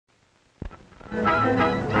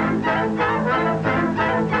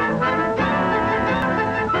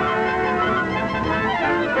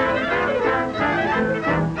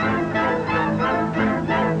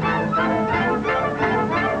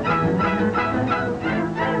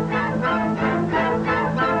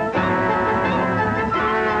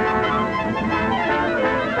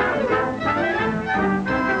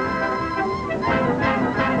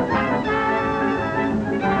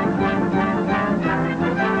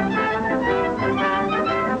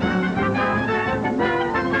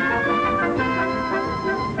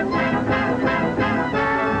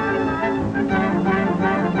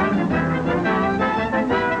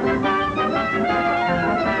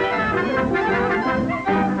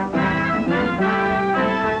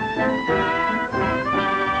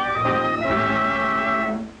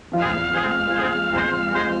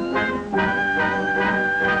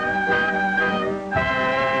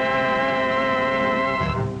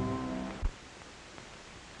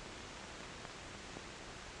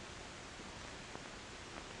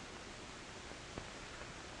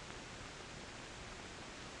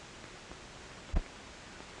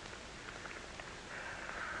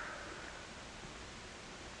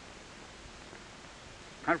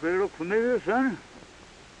Country look familiar, son?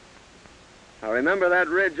 I remember that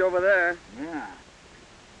ridge over there. Yeah.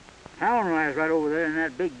 Town lies right over there in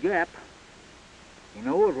that big gap. You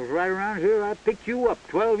know, it was right around here I picked you up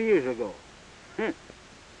 12 years ago.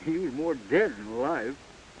 You was more dead than alive.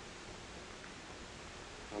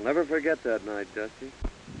 I'll never forget that night, Dusty.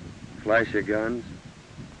 Flash of guns,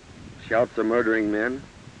 shouts of murdering men,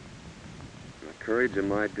 and the courage of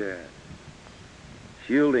my dad.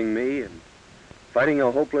 Shielding me and fighting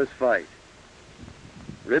a hopeless fight.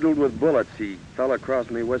 Riddled with bullets, he fell across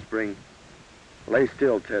me whispering, "Lay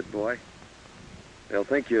still, Ted boy. They'll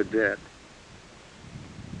think you're dead."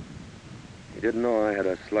 He didn't know I had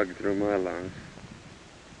a slug through my lungs.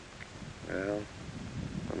 Well,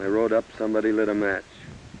 when they rode up, somebody lit a match.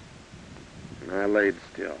 And I laid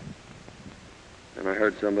still. And I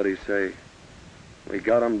heard somebody say, "We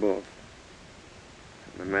got 'em both."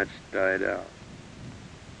 And the match died out.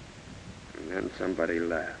 And then somebody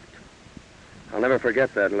laughed. I'll never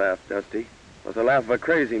forget that laugh, Dusty. It was the laugh of a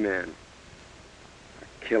crazy man.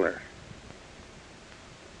 A killer.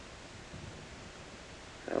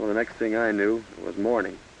 Well, the next thing I knew, it was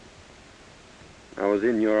morning. I was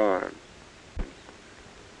in your arms.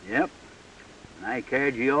 Yep. And I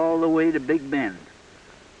carried you all the way to Big Bend.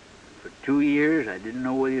 For 2 years, I didn't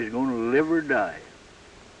know whether you was going to live or die.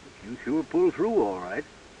 But you sure pulled through all right.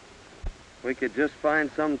 We could just find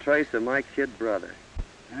some trace of my kid brother.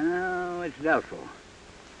 Oh, it's doubtful.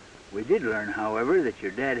 We did learn, however, that your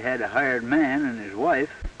dad had a hired man and his wife.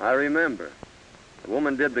 I remember. The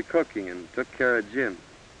woman did the cooking and took care of Jim.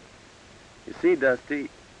 You see, Dusty,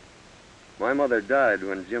 my mother died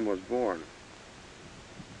when Jim was born.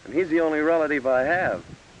 And he's the only relative I have,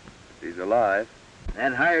 if he's alive.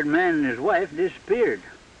 That hired man and his wife disappeared.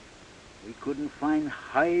 We couldn't find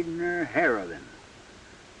hide nor hair of him.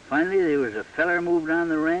 Finally, there was a feller moved on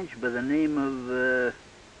the ranch by the name of, let's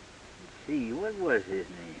see, what was his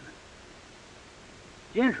name?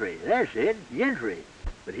 Gentry, that's it, Gentry.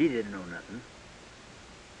 But he didn't know nothing.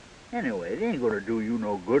 Anyway, it ain't going to do you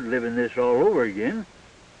no good living this all over again.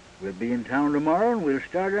 We'll be in town tomorrow and we'll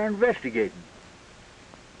start our investigating.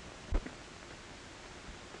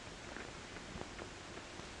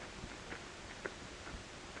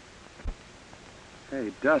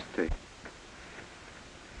 Hey, Dusty.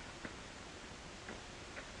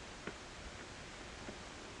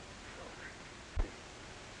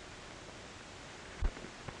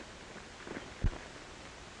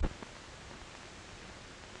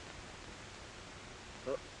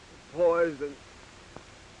 Poison.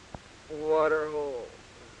 Water hole.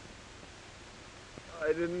 I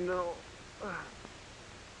didn't know.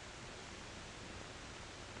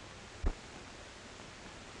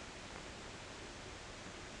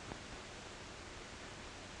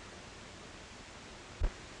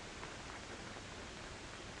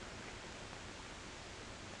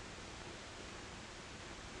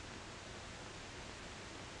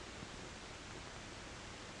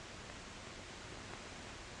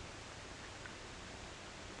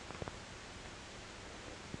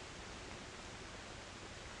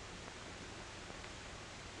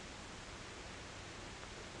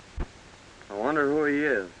 I wonder who he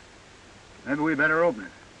is. Maybe we better open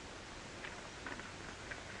it.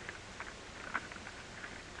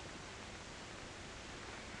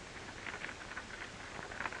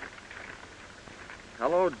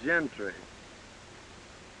 Hello, Gentry.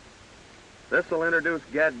 This'll introduce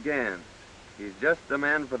Gad Gans. He's just the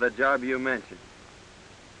man for the job you mentioned.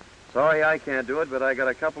 Sorry I can't do it, but I got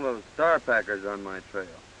a couple of star packers on my trail.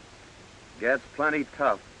 Gets plenty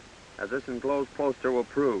tough, as this enclosed poster will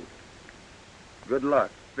prove. Good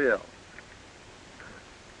luck, Bill.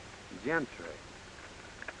 Gentry.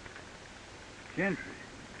 Gentry?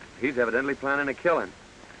 He's evidently planning a killing.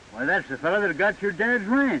 Why, that's the fellow that got your dad's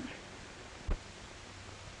ranch.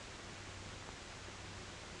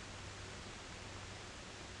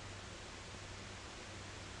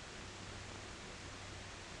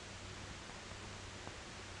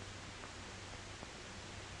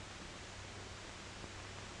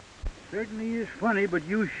 Certainly is funny, but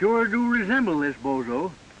you sure do resemble this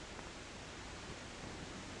bozo.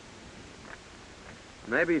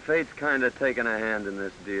 Maybe fate's kind of taking a hand in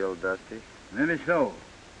this deal, Dusty. Maybe so.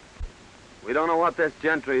 We don't know what this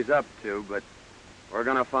Gentry's up to, but we're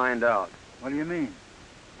gonna find out. What do you mean?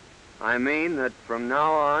 I mean that from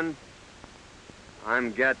now on,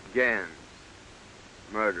 I'm Get Gans,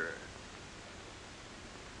 murderer.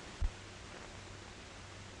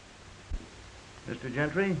 Mr.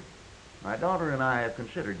 Gentry, my daughter and I have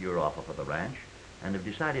considered your offer for the ranch and have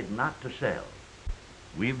decided not to sell.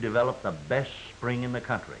 We've developed the best spring in the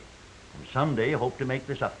country and someday hope to make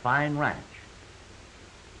this a fine ranch.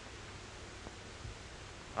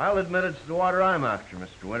 I'll admit it's the water I'm after,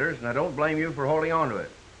 Mr. Winters, and I don't blame you for holding on to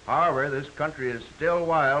it. However, this country is still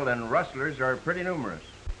wild and rustlers are pretty numerous.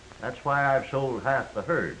 That's why I've sold half the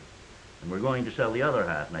herd, and we're going to sell the other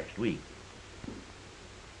half next week.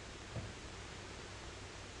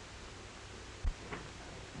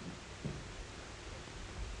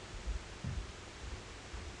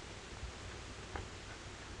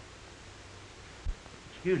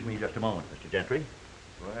 Excuse me just a moment, Mr. Gentry.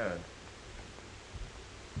 Go ahead.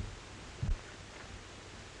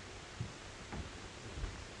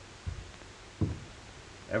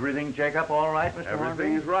 Everything check up all right, Mr.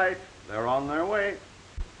 Everything's Hornby? right. They're on their way.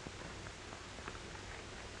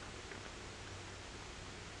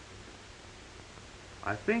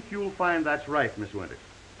 I think you'll find that's right, Miss Winters.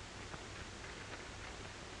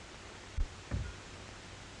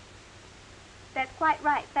 That's quite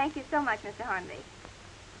right. Thank you so much, Mr. Hornby.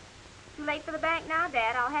 Too late for the bank now,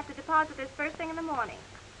 Dad. I'll have to deposit this first thing in the morning.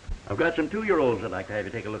 I've got some 2-year-olds I'd like to have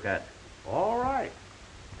you take a look at. All right.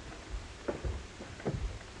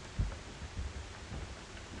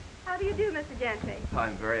 How do you do, Mr. Gentry?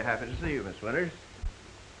 I'm very happy to see you, Miss Winters.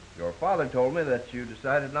 Your father told me that you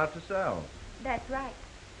decided not to sell. That's right.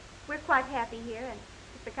 We're quite happy here, and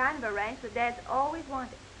it's the kind of a ranch that Dad's always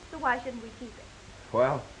wanted. So why shouldn't we keep it?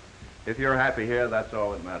 Well, if you're happy here, that's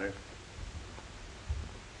all that matters.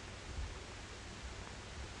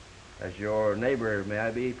 As your neighbor, may I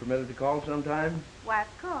be permitted to call sometime? Why,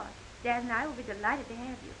 of course. Dad and I will be delighted to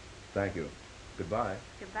have you. Thank you. Goodbye.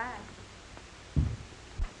 Goodbye.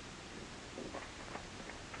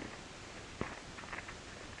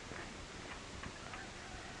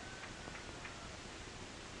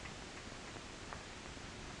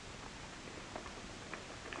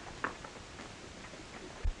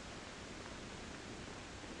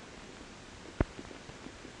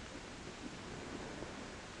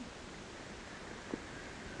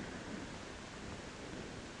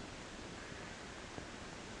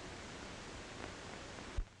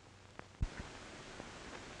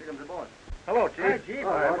 Hello, Chief. Hi, Chief.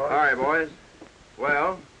 All right, boys.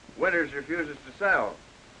 Well, Winters refuses to sell.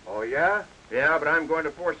 Oh, yeah? Yeah, but I'm going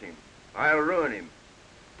to force him. I'll ruin him.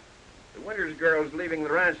 The Winters girl's leaving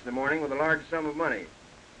the ranch in the morning with a large sum of money.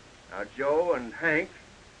 Now, Joe and Hank,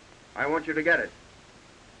 I want you to get it.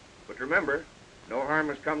 But remember, no harm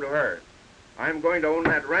has come to her. I'm going to own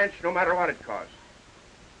that ranch no matter what it costs.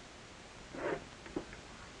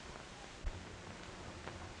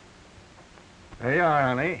 There you are,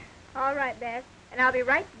 honey. All right, Beth. And I'll be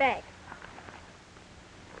right back.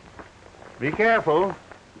 Be careful.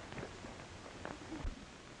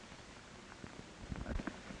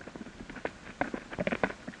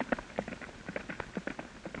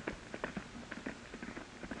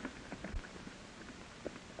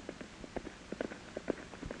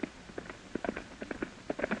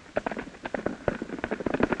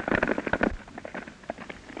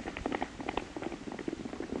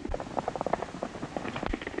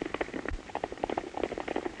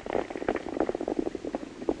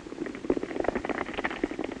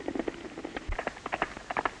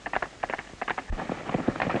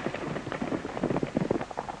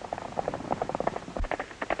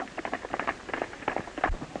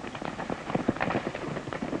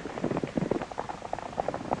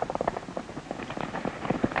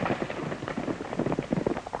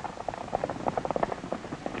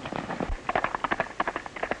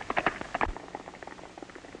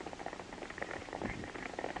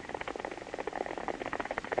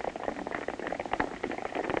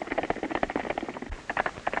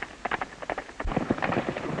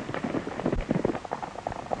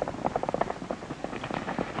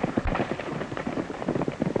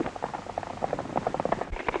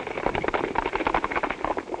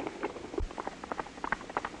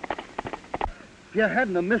 If you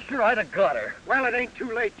hadn't have missed her, I'd have got her. Well, it ain't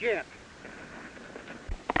too late yet.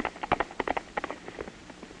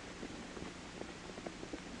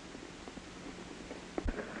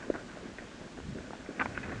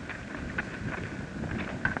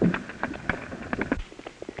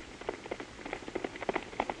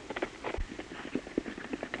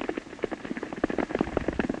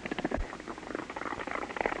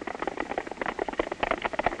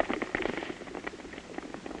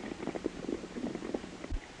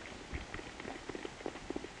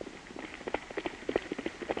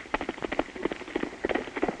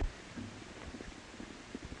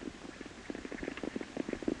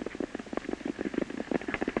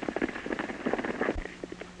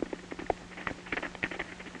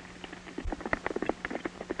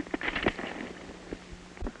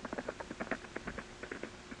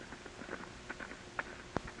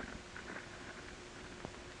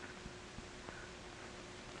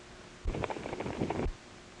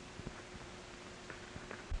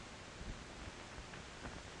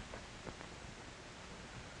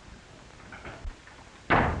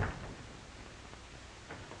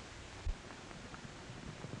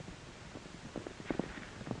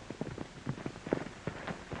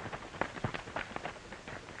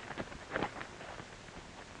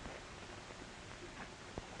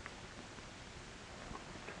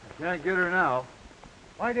 Can't get her now.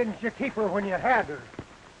 Why didn't you keep her when you had her?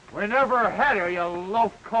 We never had her, you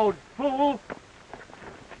loaf-coat fool.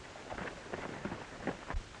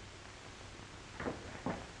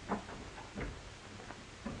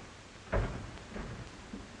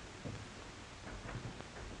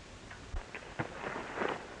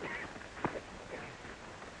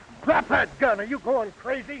 Drop that gun. Are you going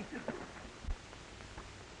crazy?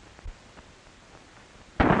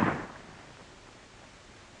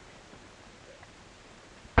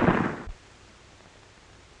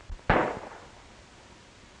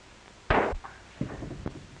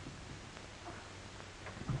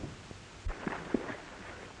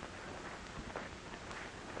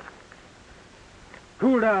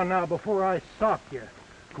 Cool down now before I sock you.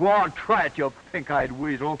 Go on, try it, you pink-eyed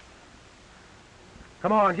weasel.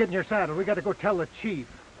 Come on, get in your saddle. We got to go tell the chief.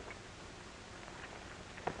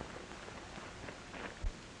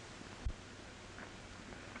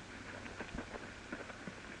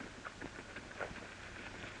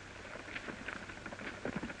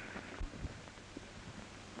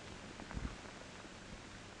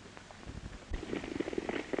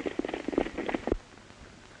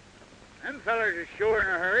 Them fellers are sure in a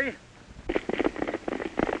hurry.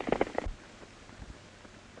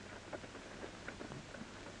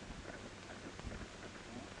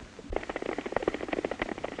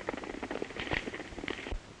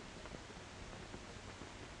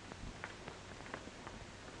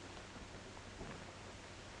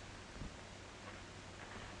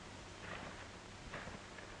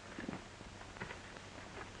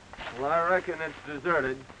 Well, I reckon it's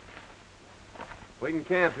deserted. We can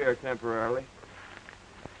camp here temporarily.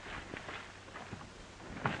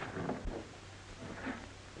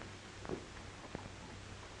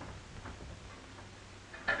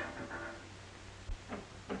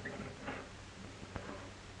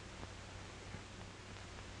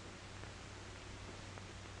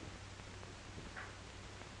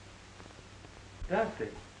 Dusty,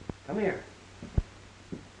 come here.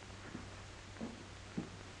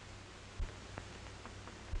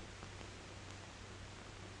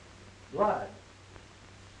 Blood.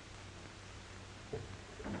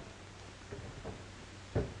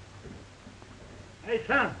 Hey,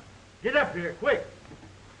 son, get up here, quick.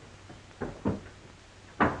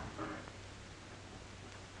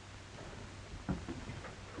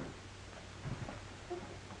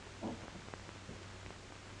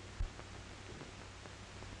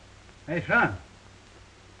 Hey, son.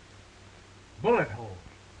 Bullet holes.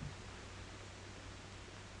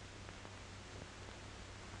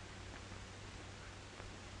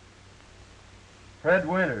 Fred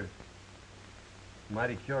Winters.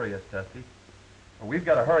 Mighty curious, Dusty. Well, we've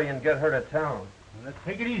got to hurry and get her to town. Well, let's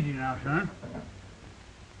take it easy now, son.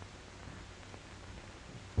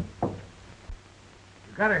 You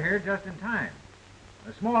got her here just in time.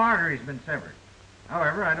 A small artery's been severed.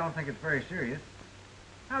 However, I don't think it's very serious.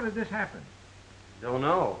 How did this happen? Don't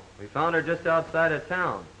know. We found her just outside of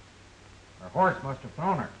town. Her horse must have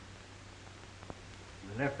thrown her.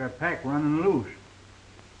 We left our pack running loose.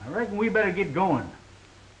 I reckon we better get going.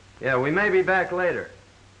 Yeah, we may be back later.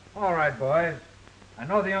 All right, boys. I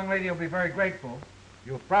know the young lady will be very grateful.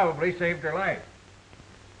 You've probably saved her life.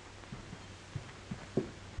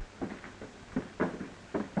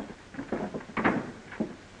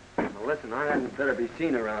 The listen, I hadn't better be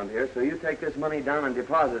seen around here, so you take this money down and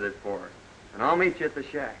deposit it for her. And I'll meet you at the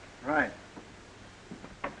shack. Right.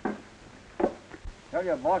 Tell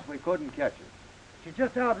you, boss, we couldn't catch her. She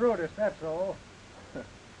just outrode us, that's all.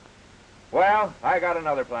 Well, I got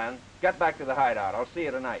another plan. Get back to the hideout. I'll see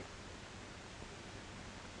you tonight.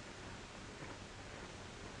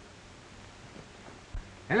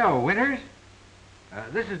 Hello, Winters.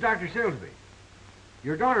 This is Dr. Silsby.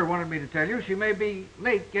 Your daughter wanted me to tell you she may be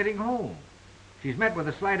late getting home. She's met with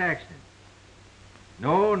a slight accident.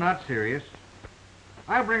 No, not serious.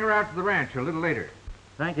 I'll bring her out to the ranch a little later.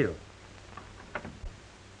 Thank you.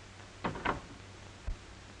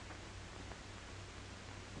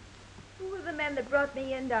 Who were the men that brought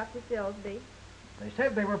me in, Dr. Silsby? They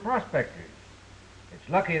said they were prospectors. It's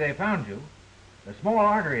lucky they found you. The small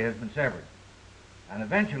artery has been severed, and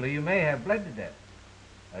eventually you may have bled to death.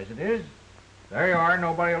 As it is, there you are.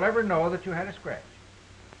 Nobody will ever know that you had a scratch.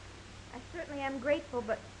 I certainly am grateful,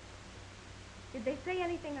 but did they say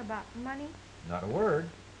anything about money? Not a word.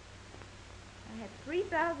 I had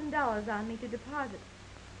 $3,000 on me to deposit,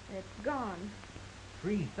 and it's gone.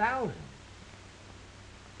 3,000.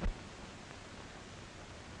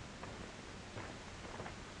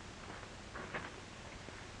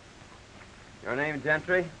 Your name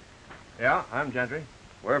Gentry? Yeah, I'm Gentry.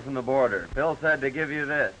 We're from the border. Phil said to give you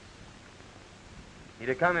this. He'd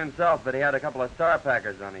have come himself, but he had a couple of star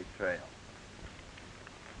packers on his trail.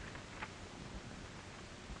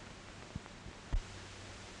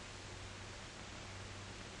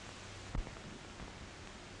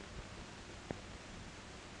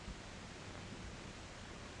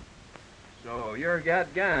 So you're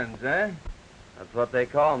got guns, eh? That's what they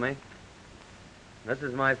call me. This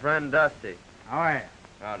is my friend Dusty. All right.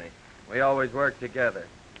 Howdy. We always work together.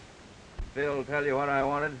 Phil tell you what I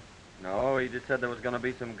wanted? No, he just said there was going to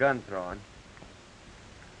be some gun throwing.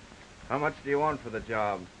 How much do you want for the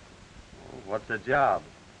job? What's the job?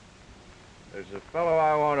 There's a fellow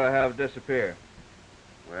I want to have disappear.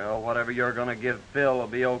 Well, whatever you're going to give Phil will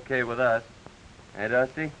be okay with us. Hey,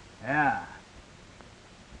 Dusty? Yeah.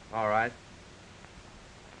 All right.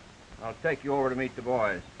 I'll take you over to meet the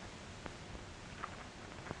boys.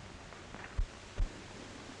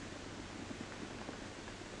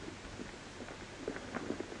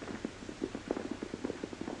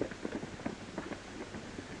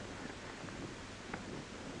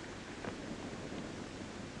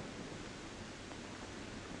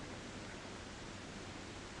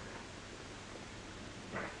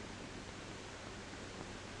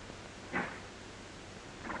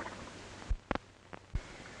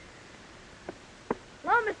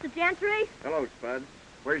 Hello, Mr. Gentry. Hello, Spuds.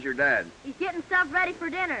 Where's your dad? He's getting stuff ready for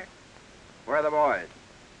dinner. Where are the boys?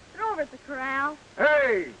 They're over at the corral.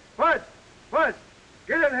 Hey, Spud! Spud!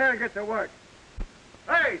 Get in here and get to work.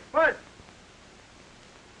 Hey, Spud!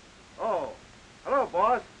 Oh, hello,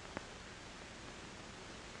 boss.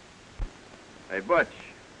 Hey, Butch.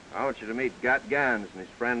 I want you to meet Got Gans and his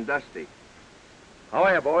friend Dusty. How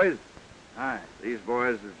are you, boys? Hi. These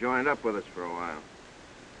boys have joined up with us for a while.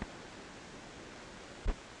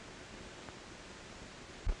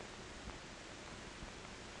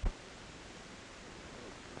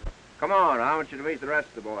 Come on, I want you to meet the rest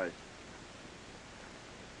of the boys.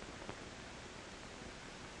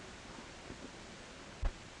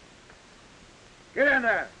 Get in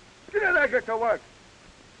there. Get in there, get to work.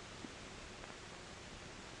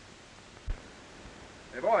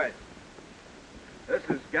 Hey, boys. This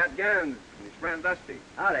is Gat Gans and his friend Dusty.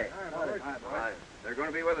 Howdy. Hi. They're going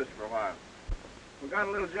to be with us for a while. We've got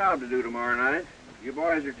a little job to do tomorrow night. You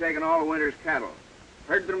boys are taking all the winter's cattle.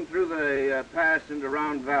 Herd them through the pass into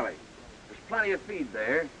Round Valley. There's plenty of feed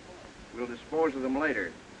there. We'll dispose of them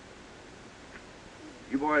later.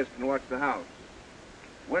 You boys can watch the house.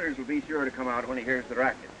 Winters will be sure to come out when he hears the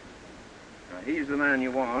racket. Now, he's the man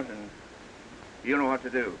you want, and you know what to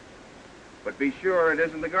do. But be sure it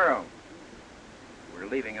isn't the girl. We're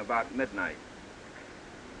leaving about midnight.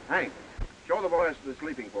 Hank, show the boys to the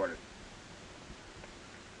sleeping quarters.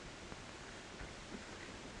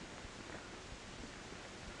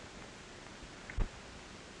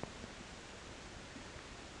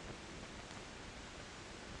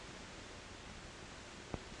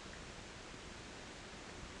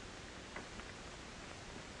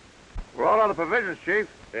 We're all out of provisions, Chief.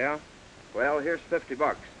 Yeah? Well, here's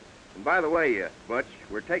 $50. And by the way, Butch,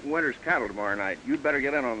 we're taking Winter's cattle tomorrow night. You'd better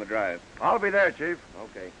get in on the drive. I'll be there, Chief.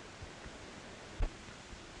 Okay.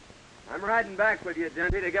 I'm riding back with you,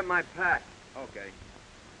 Gentry, to get my pack. Okay.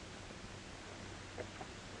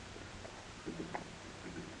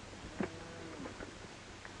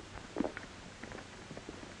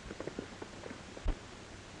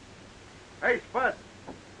 Hey, Spud.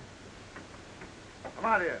 Come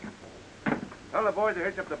out here. Tell the boys to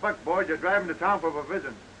hitch up the buckboard. You're driving to town for a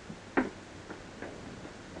visit.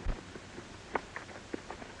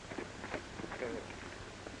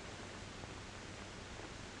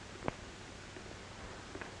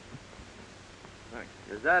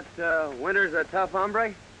 Is that Winters a tough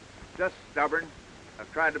hombre? Just stubborn.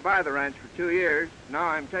 I've tried to buy the ranch for 2 years. Now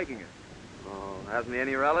I'm taking it. Oh, hasn't he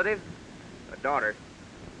any relatives? A daughter.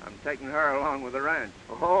 I'm taking her along with the ranch.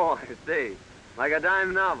 Oh, I see. Like a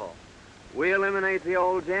dime novel. We eliminate the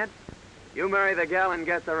old gent. You marry the gal and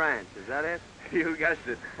get the ranch. Is that it? You guessed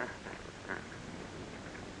it.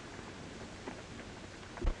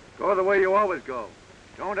 Go the way you always go.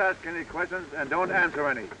 Don't ask any questions and don't answer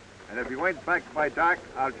any. And if you ain't back by dark,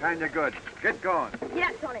 I'll tan you good. Get going. Yeah,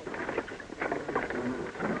 Tony.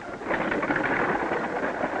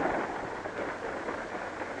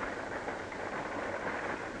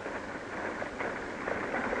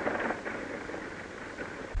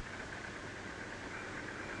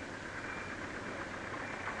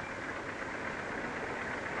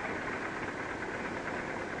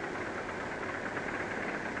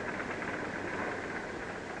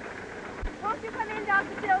 Won't you come in,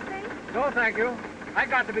 Dr. Silsby? No, thank you. I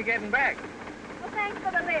got to be getting back. Well, thanks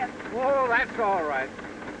for the lift. Oh, that's all right.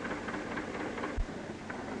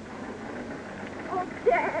 Oh,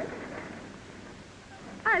 Dad.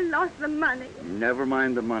 I lost the money. Never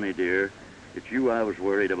mind the money, dear. It's you I was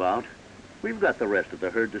worried about. We've got the rest of the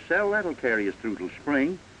herd to sell. That'll carry us through till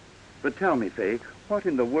spring. But tell me, Faye, what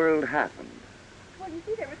in the world happened? Well, you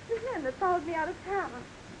see, there were 2 men that followed me out of town.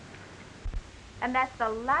 And that's the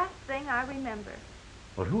last thing I remember.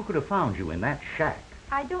 Well, who could have found you in that shack?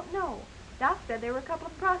 I don't know. Doc said there were a couple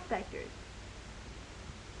of prospectors.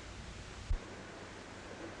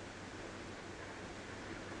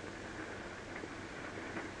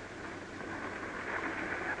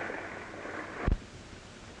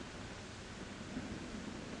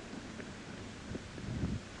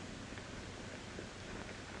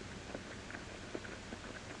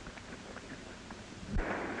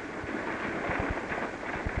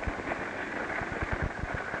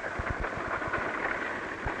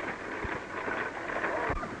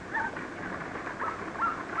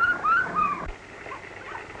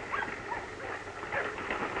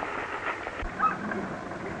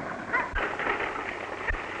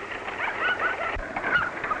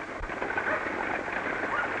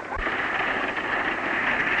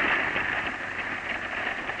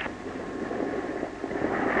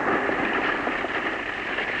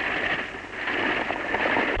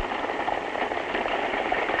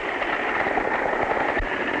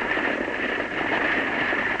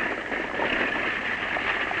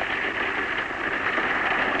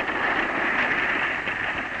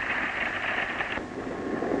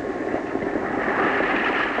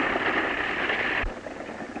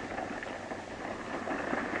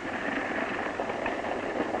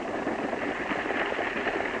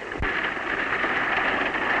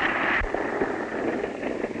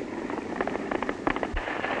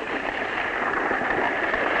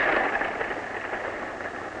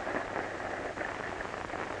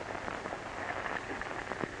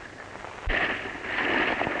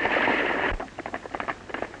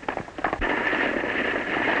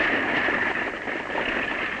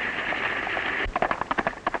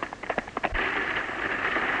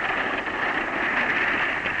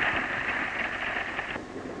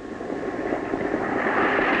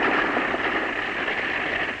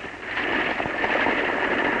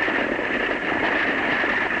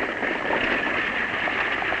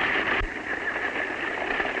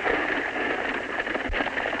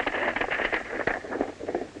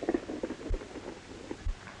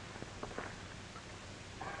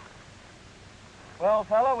 Well,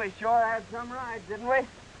 fella, we sure had some rides, didn't we?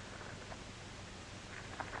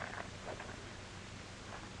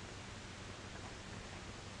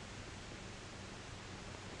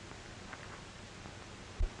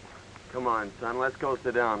 Come on, son, let's go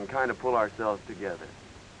sit down and kind of pull ourselves together.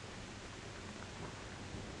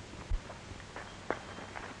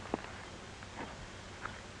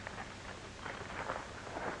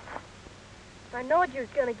 I knowed you was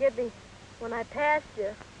going to get me when I passed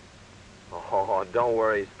you. Oh, don't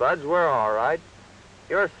worry, Spuds. We're all right.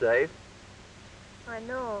 You're safe. I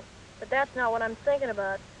know, but that's not what I'm thinking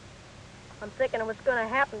about. I'm thinking of what's going to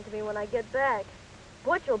happen to me when I get back.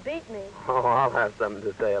 Butch will beat me. Oh, I'll have something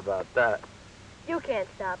to say about that. You can't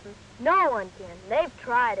stop him. No one can. They've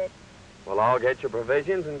tried it. Well, I'll get your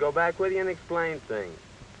provisions and go back with you and explain things.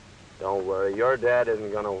 Don't worry, your dad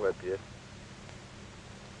isn't going to whip you.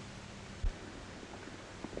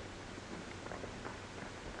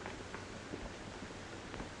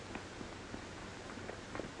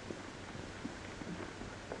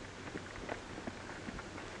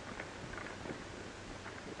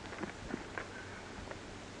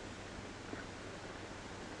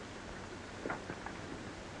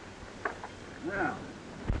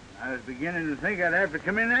 I was beginning to think I'd have to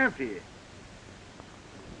come in after you.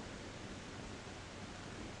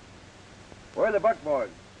 Where are the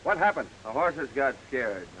buckboards? What happened? The horses got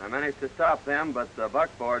scared. I managed to stop them, but the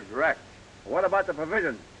buckboard's wrecked. What about the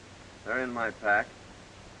provisions? They're in my pack.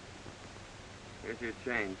 Here's your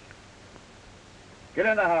change. Get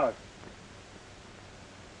in the house.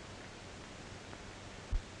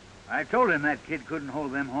 I told him that kid couldn't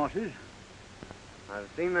hold them horses. I've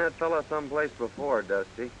seen that fella someplace before,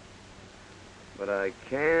 Dusty. But I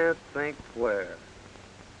can't think where.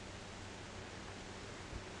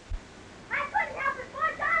 I couldn't help it, $4.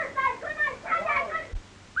 I couldn't. I couldn't.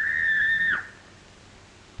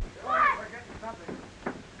 What? We're getting something.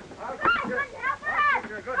 I couldn't help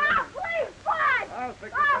it. Oh, please, what? I'll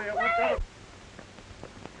fix it for you. What's up?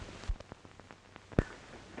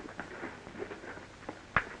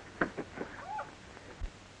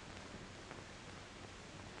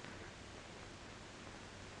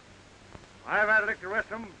 I've had a lick to rest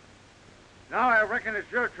them. Now I reckon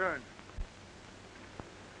it's your turn.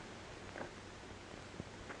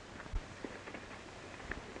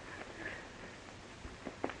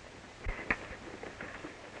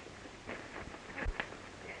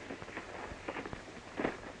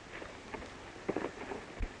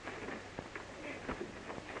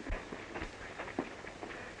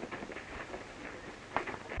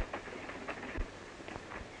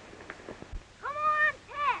 Come on,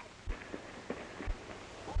 Ted.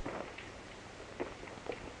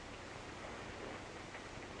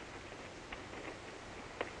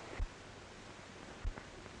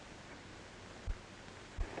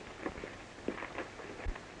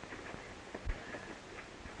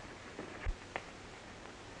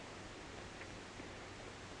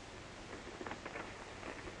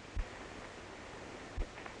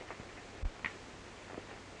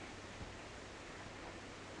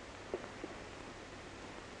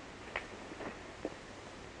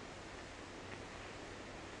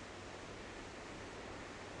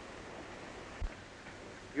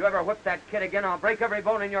 You ever whip that kid again, I'll break every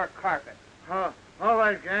bone in your carpet. All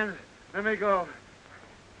right, Gans. Let me go.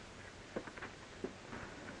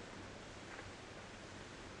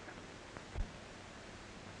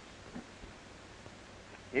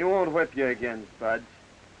 He won't whip you again, Spudge.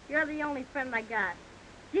 You're the only friend I got.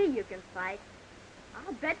 Gee, you can fight.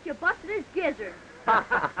 I'll bet you busted his gizzard.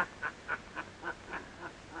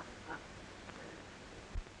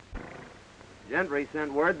 Gentry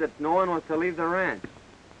sent word that no one was to leave the ranch.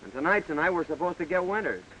 And tonight we're supposed to get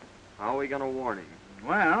Winters. How are we going to warn him?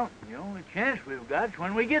 Well, the only chance we've got's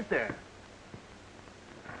when we get there.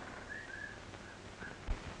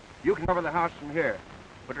 You can cover the house from here.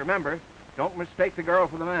 But remember, don't mistake the girl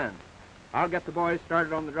for the man. I'll get the boys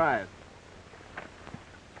started on the drive.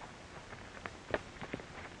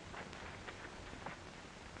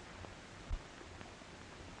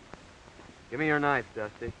 Give me your knife,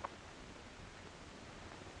 Dusty.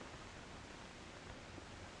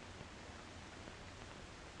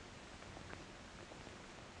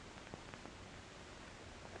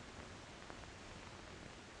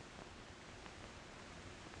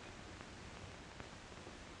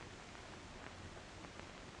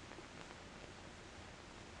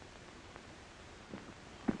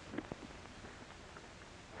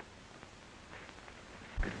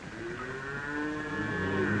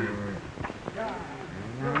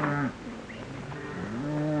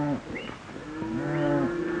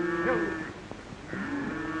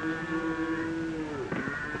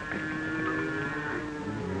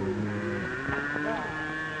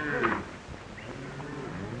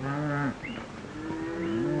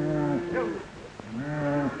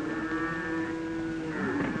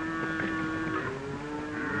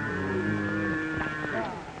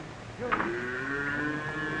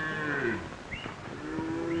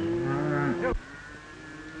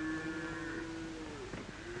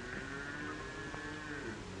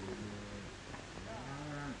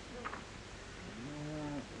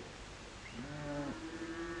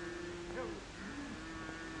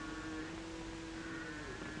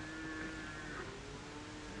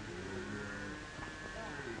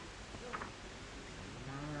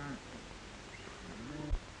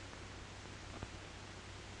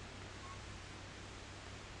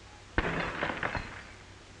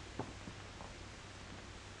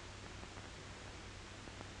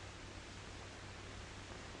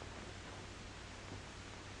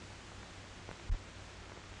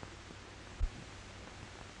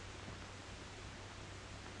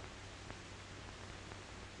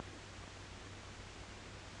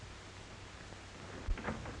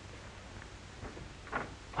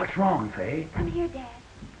 What's wrong, Fay? Come here, Dad.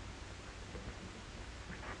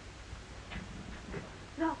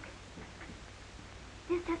 Look,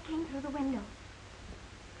 through the window.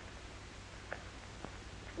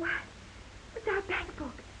 What? It's our bank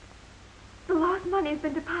book. The lost money has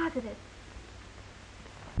been deposited.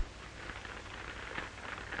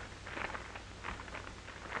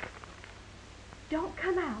 Don't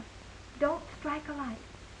come out. Don't strike a light.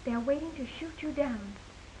 They're waiting to shoot you down.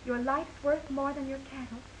 Your life's worth more than your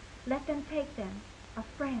cattle. Let them take them. A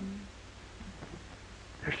friend.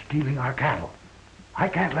 They're stealing our cattle. I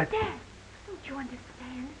can't let... Dad, don't you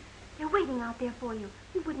understand? They're waiting out there for you.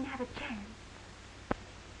 You wouldn't have a chance.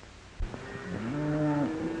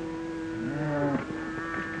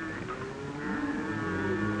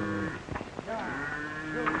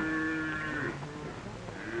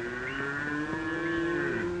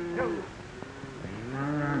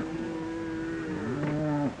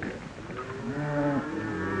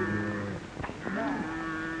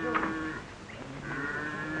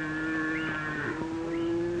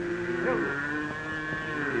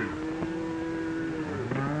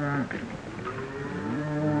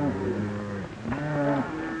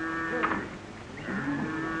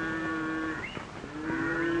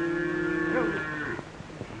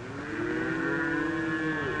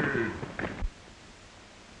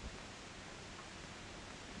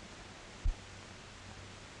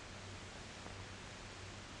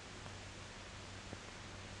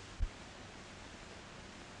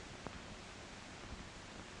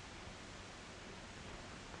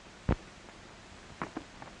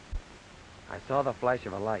 I saw the flash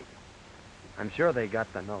of a light. I'm sure they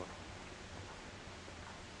got the note.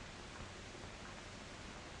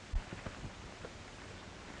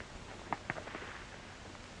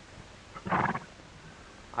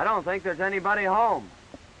 I don't think there's anybody home.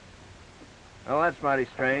 Oh, that's mighty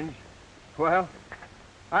strange. Well,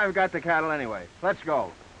 I've got the cattle anyway. Let's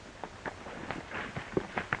go.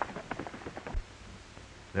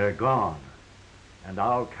 They're gone, and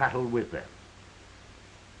our cattle with them.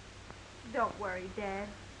 Don't worry, Dad.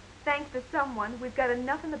 Thanks to someone, we've got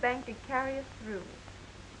enough in the bank to carry us through.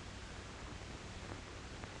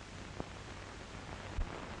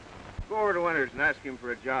 Go over to Winters and ask him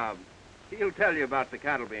for a job. He'll tell you about the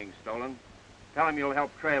cattle being stolen. Tell him you'll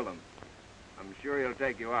help trail them. I'm sure he'll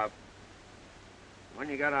take you up. When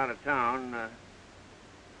you got out of town,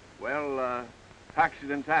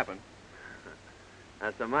 accidents happen.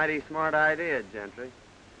 That's a mighty smart idea, Gentry.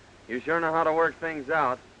 You sure know how to work things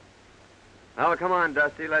out. Well, come on,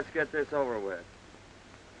 Dusty. Let's get this over with.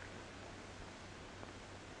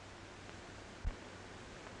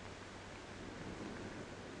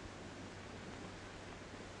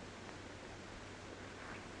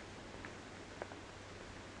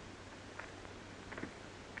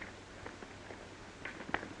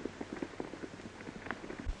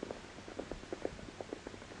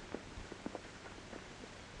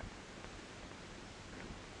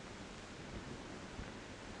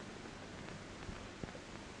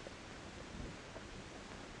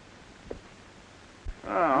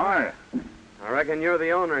 Oh, hi. I reckon you're the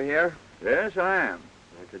owner here. Yes, I am.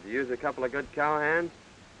 Could you use a couple of good cowhands?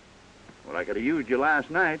 Well, I could have used you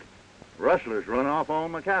last night. Rustlers run off all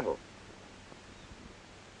my cattle.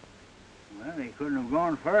 Well, they couldn't have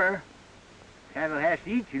gone far. Cattle has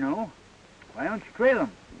to eat, you know. Why don't you trail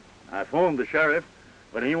them? I phoned the sheriff,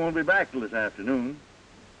 but he won't be back till this afternoon.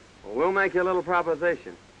 Well, we'll make you a little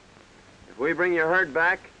proposition. If we bring your herd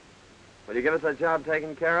back, will you give us a job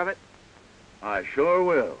taking care of it? I sure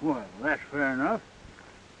will. Well, that's fair enough.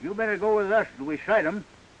 You better go with us till we sight 'em,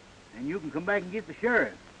 and you can come back and get the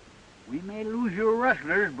sheriff. We may lose your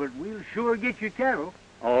rustlers, but we'll sure get your cattle.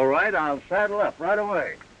 All right, I'll saddle up right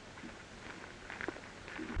away.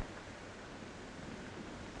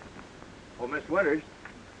 Oh, Miss Winters.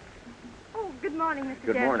 Oh, good morning, Mr.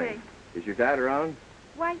 Good Gentry. morning. Is your dad around?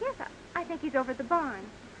 Why, yes, I think he's over at the barn.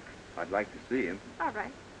 I'd like to see him. All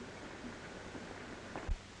right.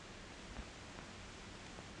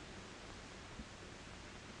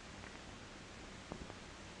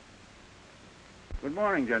 Good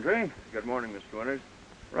morning, Gentry. Good morning, Mr. Winters.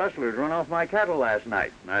 Rustlers run off my cattle last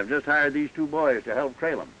night, and I've just hired these two boys to help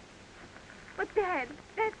trail them. But, Dad,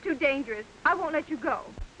 that's too dangerous. I won't let you go.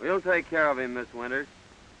 We'll take care of him, Miss Winters.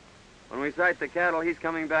 When we sight the cattle, he's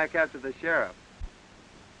coming back after the sheriff.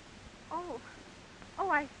 Oh,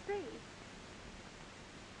 I see.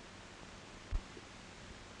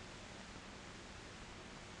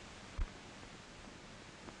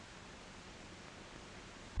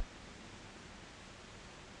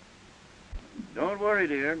 Don't worry,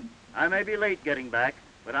 dear. I may be late getting back,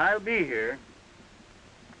 but I'll be here.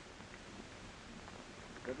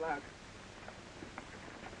 Good luck.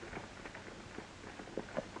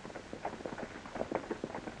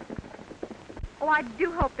 Oh, I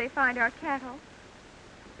do hope they find our cattle.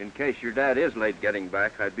 In case your dad is late getting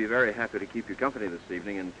back, I'd be very happy to keep you company this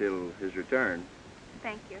evening until his return.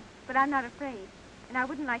 Thank you. But I'm not afraid, and I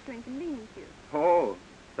wouldn't like to inconvenience you. Oh,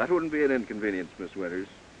 that wouldn't be an inconvenience, Miss Winters.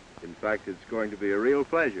 In fact, it's going to be a real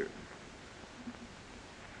pleasure.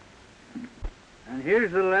 And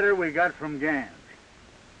here's the letter we got from Gans.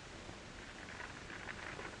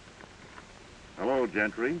 Hello,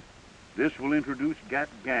 Gentry. This will introduce Gat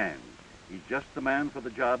Gans. He's just the man for the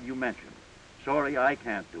job you mentioned. Sorry I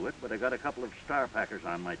can't do it, but I got a couple of star packers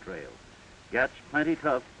on my trail. Gat's plenty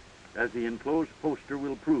tough, as the enclosed poster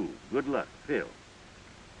will prove. Good luck, Phil.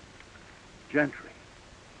 Gentry.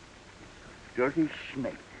 Dirty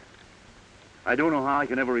snake. I don't know how I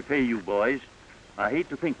can ever repay you boys. I hate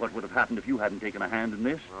to think what would have happened if you hadn't taken a hand in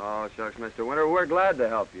this. Oh, shucks, Mr. Winter, we're glad to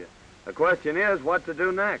help you. The question is, what to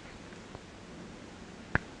do next?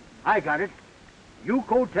 I got it. You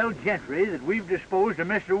go tell Gentry that we've disposed of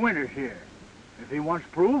Mr. Winters here. If he wants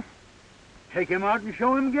proof, take him out and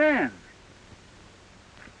show him Gans.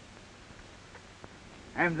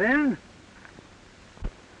 And then...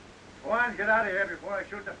 Go on, get out of here before I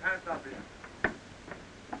shoot the pants off you.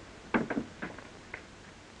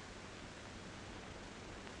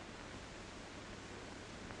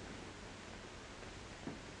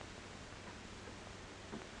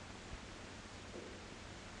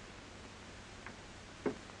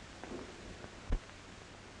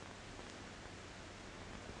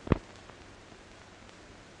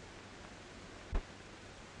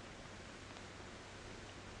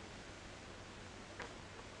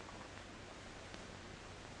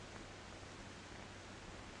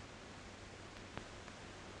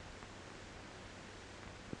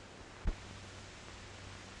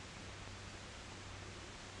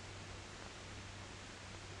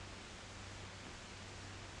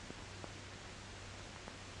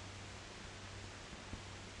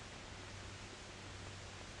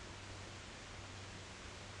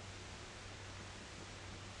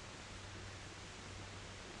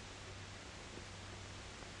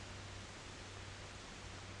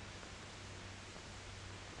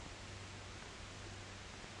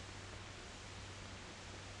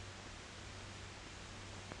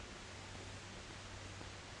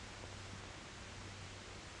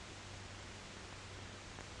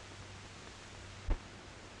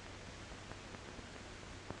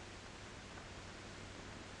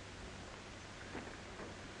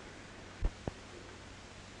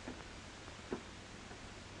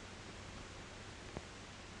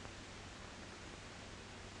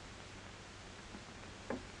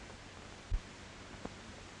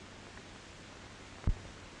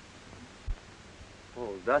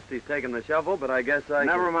 Oh, Dusty's taking the shovel, but I guess I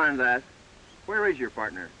Never mind that. Where is your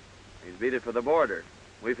partner? He's beat it for the border.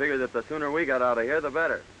 We figured that the sooner we got out of here, the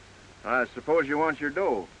better. I suppose you want your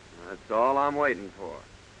dough. That's all I'm waiting for.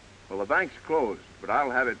 Well, the bank's closed, but I'll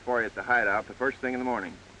have it for you at the hideout the first thing in the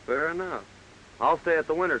morning. Fair enough. I'll stay at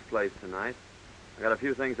the Winters place tonight. I got a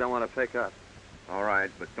few things I want to pick up. All right,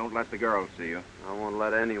 but don't let the girls see you. I won't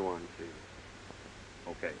let anyone see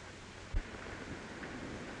you. Okay.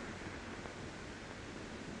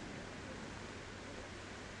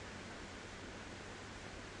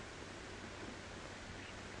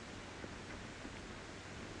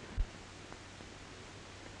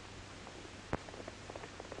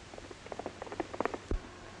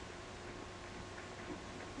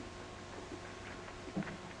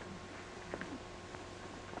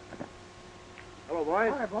 Hello,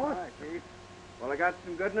 boys. Hi, boss. Hi, Chief. Well, I got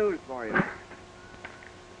some good news for you.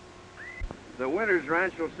 The Winters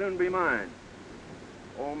ranch will soon be mine.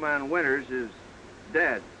 Old man Winters is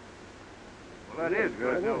dead. Well, that is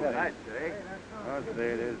good news. I'd say. I'll say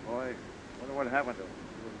it is, boy. Wonder what happened to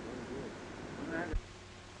him.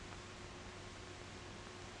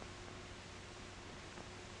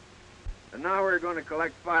 And now we're going to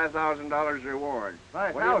collect $5,000 reward.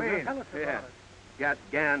 What do you mean? Yeah. Gat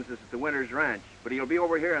Gans is at the Winters Ranch, but he'll be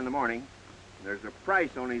over here in the morning. There's a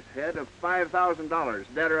price on his head of $5,000,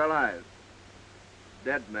 dead or alive.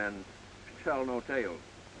 Dead men tell no tales.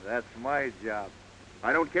 That's my job.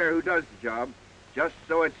 I don't care who does the job, just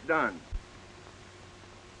so it's done.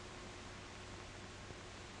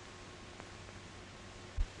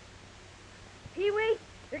 Pee-wee,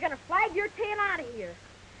 you're going to flag your tail out of here.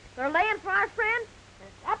 They're laying for our friend, and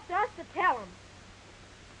it's up to us to tell them.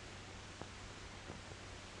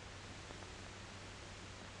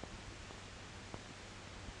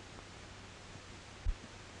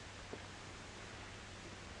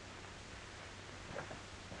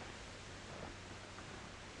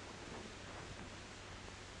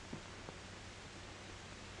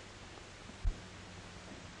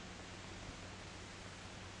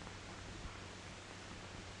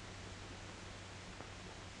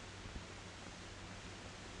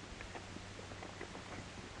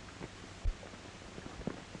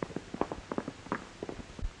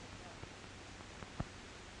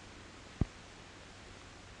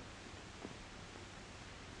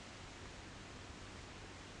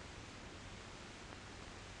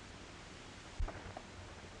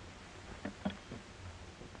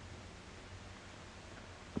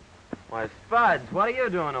 Why, Spuds, what are you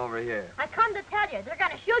doing over here? I come to tell you, they're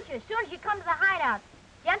going to shoot you as soon as you come to the hideout.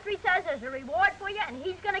 Gentry says there's a reward for you, and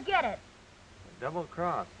he's going to get it. A double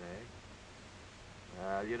cross,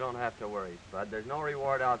 eh? You don't have to worry, Spud. There's no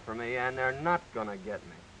reward out for me, and they're not going to get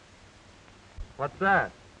me. What's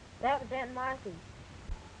that? That was Aunt Marthy.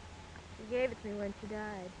 She gave it to me when she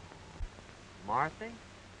died. Marthy?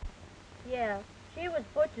 Yeah, she was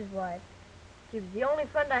Butch's wife. She was the only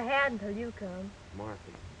friend I had until you come.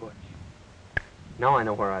 Marthy, Butch. Now I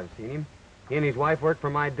know where I've seen him. He and his wife worked for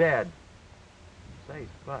my dad. Say,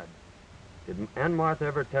 Spud, did Aunt Martha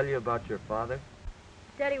ever tell you about your father?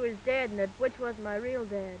 She said he was dead and that Butch wasn't my real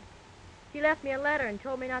dad. She left me a letter and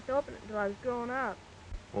told me not to open it until I was grown up.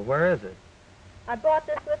 Well, where is it? I brought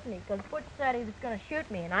this with me because Butch said he was going to shoot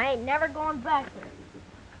me, and I ain't never going back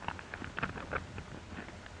there.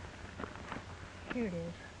 Here it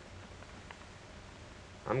is.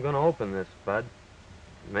 I'm going to open this, Spud.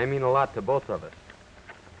 It may mean a lot to both of us.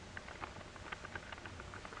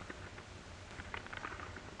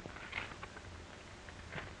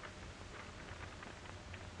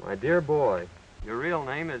 My dear boy, your real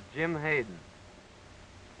name is Jim Hayden.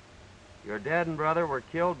 Your dad and brother were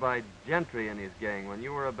killed by Gentry and his gang when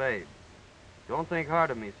you were a babe. Don't think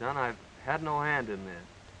hard of me, son. I've had no hand in this.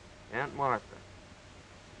 Aunt Martha.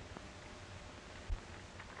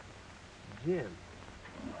 Jim.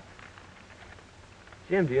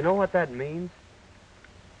 Jim, do you know what that means?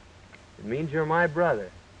 It means you're my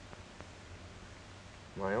brother.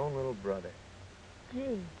 My own little brother.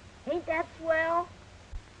 Gee, ain't that swell?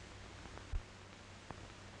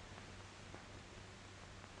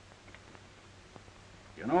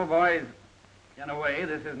 You know, boys, in a way,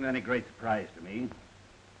 this isn't any great surprise to me.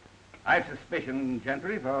 I've suspicioned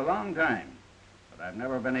Gentry for a long time, but I've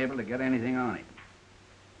never been able to get anything on him.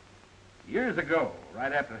 Years ago,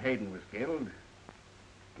 right after Hayden was killed,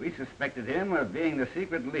 we suspected him of being the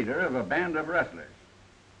secret leader of a band of rustlers,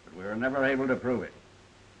 but we were never able to prove it.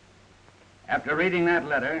 After reading that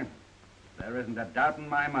letter, there isn't a doubt in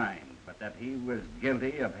my mind but that he was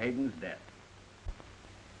guilty of Hayden's death.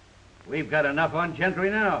 We've got enough on Gentry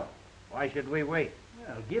now. Why should we wait?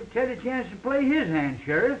 Well, give Ted a chance to play his hand,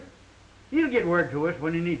 Sheriff. He'll get word to us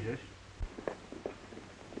when he needs us.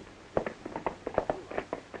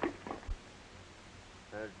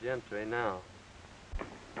 There's Gentry now.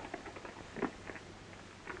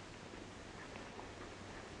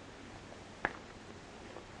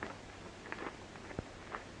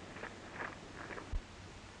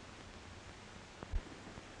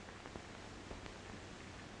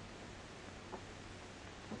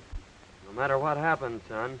 No matter what happens,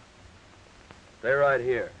 son, stay right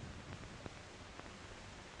here.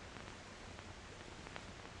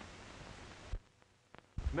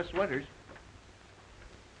 Miss Winters.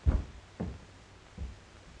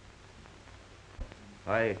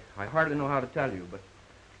 I hardly know how to tell you, but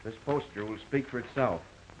this poster will speak for itself.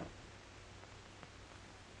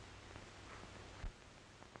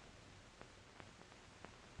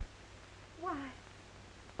 Why,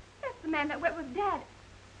 that's the man that went with Dad,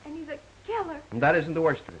 and he's a killer. And that isn't the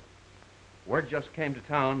worst of it. Word just came to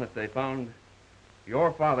town that they found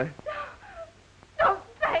your father. Don't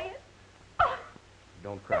say it. Oh.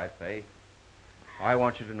 Don't cry, Faye. I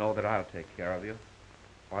want you to know that I'll take care of you.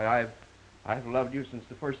 Why, I've loved you since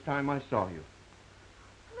the first time I saw you.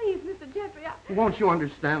 Please, Mr. Gentry, Won't you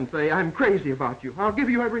understand, Faye? I'm crazy about you. I'll give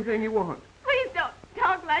you everything you want. Please don't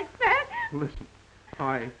talk like that. Listen,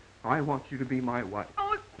 I want you to be my wife.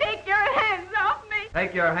 Oh, take your hands off me.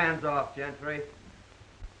 Take your hands off, Gentry.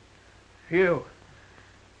 You.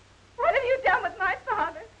 What have you done with my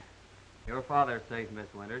father? Your father's safe,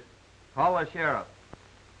 Miss Winters. Call the sheriff.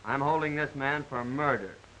 I'm holding this man for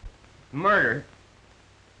murder. Murder?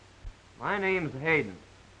 My name's Hayden,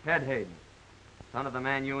 Ted Hayden, son of the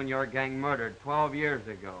man you and your gang murdered 12 years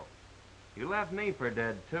ago. You left me for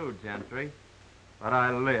dead, too, Gentry. But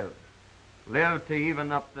I lived. Lived to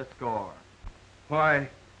even up the score. Why,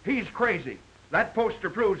 he's crazy. That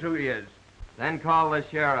poster proves who he is. Then call the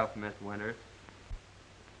sheriff, Miss Winters.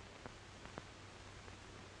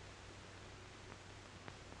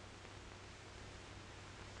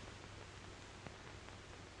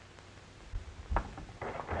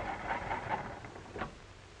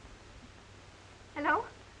 Hello?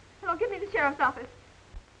 Hello, give me the sheriff's office.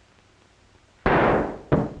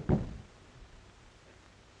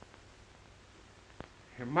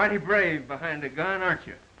 You're mighty brave behind a gun, aren't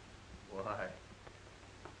you? Why,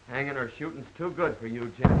 hanging or shooting's too good for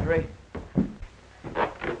you, Gentry.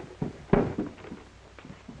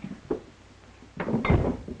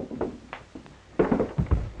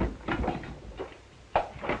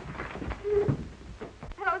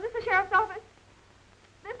 Hello, is this the sheriff?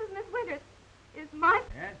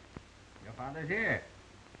 here.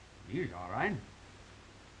 He's all right.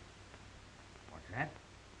 What's that?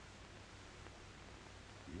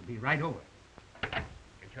 You'll be right over. Get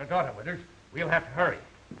your daughter, Withers. We'll have to hurry.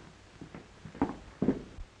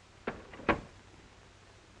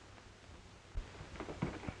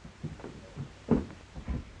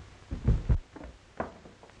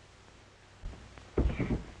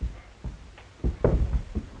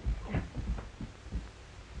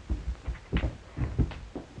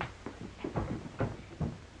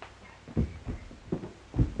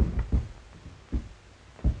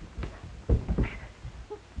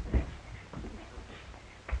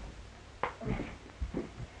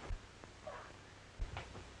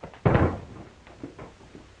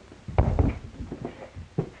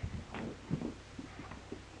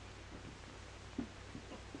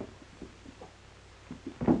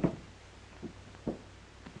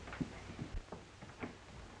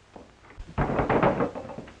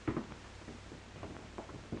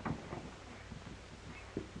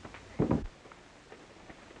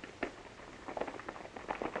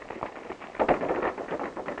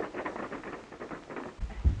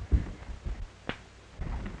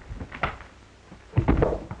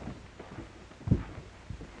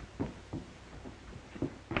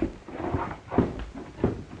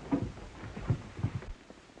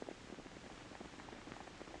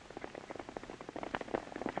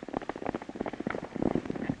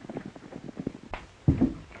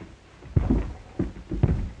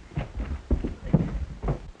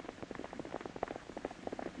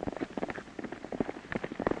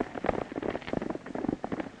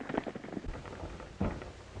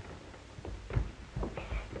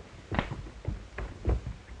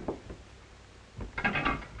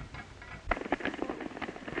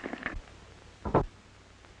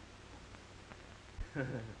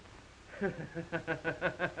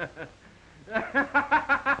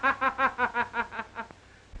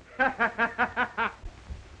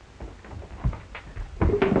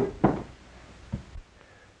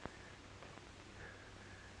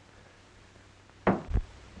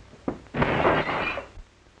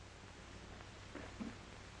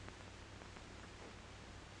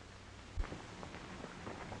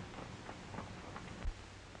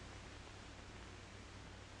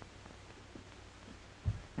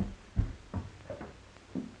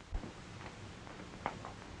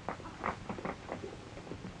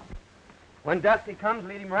 When Dusty comes,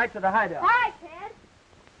 lead him right to the hideout. All right, Ted.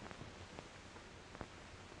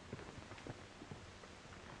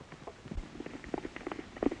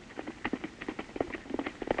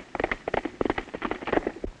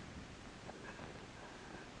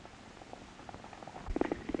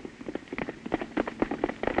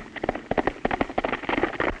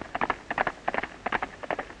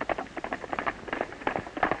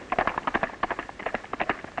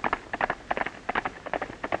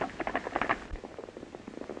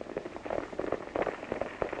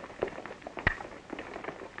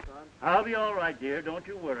 I'll be all right, dear. Don't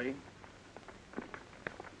you worry.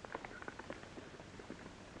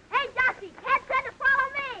 Hey, Dusty, Ted said to follow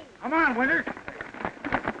me. Come on, Winters.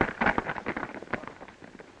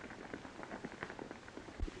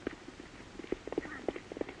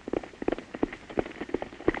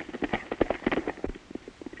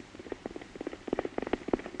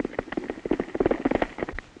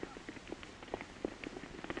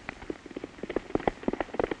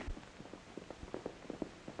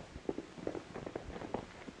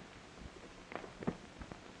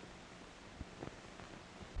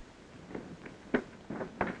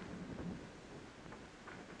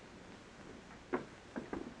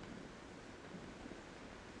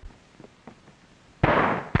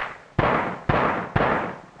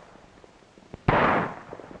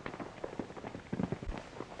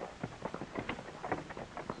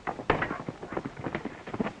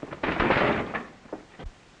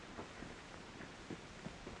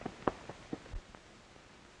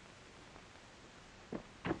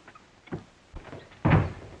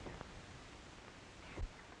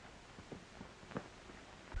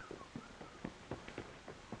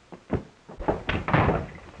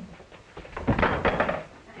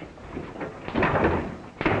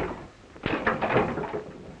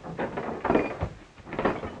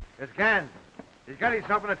 This gun. He's got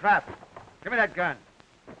himself in a trap. Give me that gun.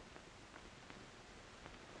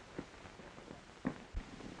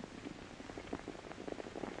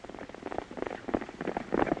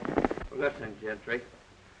 Listen, Gentry.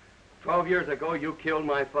 12 years ago, you killed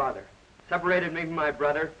my father, separated me from my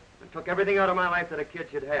brother, and took everything out of my life that a kid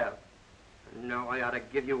should have. And now I ought to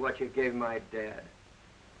give you what you gave my dad.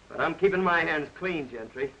 But I'm keeping my hands clean,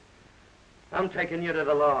 Gentry. I'm taking you to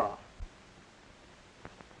the law.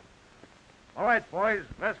 All right, boys,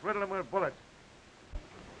 let's riddle them with bullets.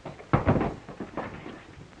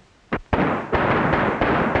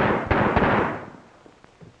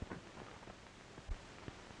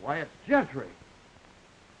 Why, it's Gentry.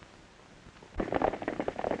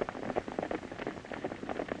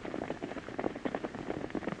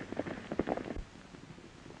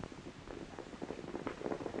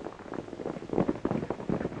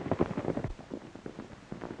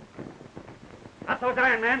 Not those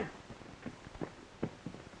iron men.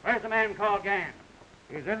 Where's the man called Gans?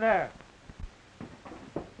 He's in there.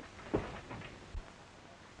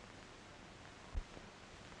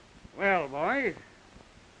 Well, boys,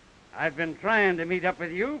 I've been trying to meet up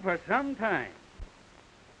with you for some time.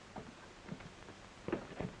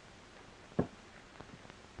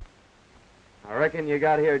 I reckon you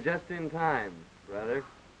got here just in time, brother.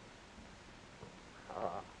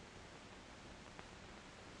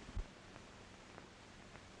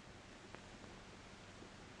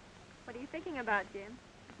 What are you thinking about, Jim?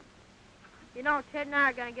 You know, Ted and I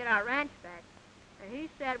are going to get our ranch back. And he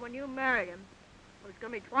said when you married him, it was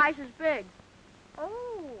going to be twice as big.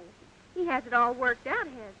 Oh, he has it all worked out,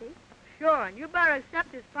 has he? Sure, and you better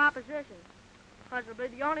accept his proposition. Because it'll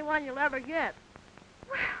be the only one you'll ever get.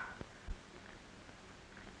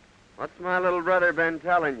 What's my little brother been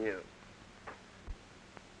telling you?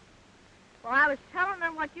 Well, I was telling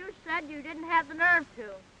them what you said you didn't have the nerve to.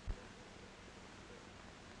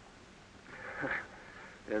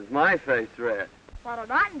 Is my face red? Well,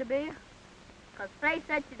 it oughtn't to be. Because Faye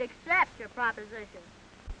said she'd accept your proposition.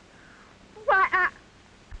 Why,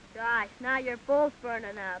 Gosh, now you're both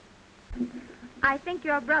burning up. I think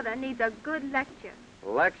your brother needs a good lecture.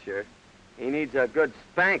 Lecture? He needs a good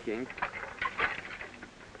spanking.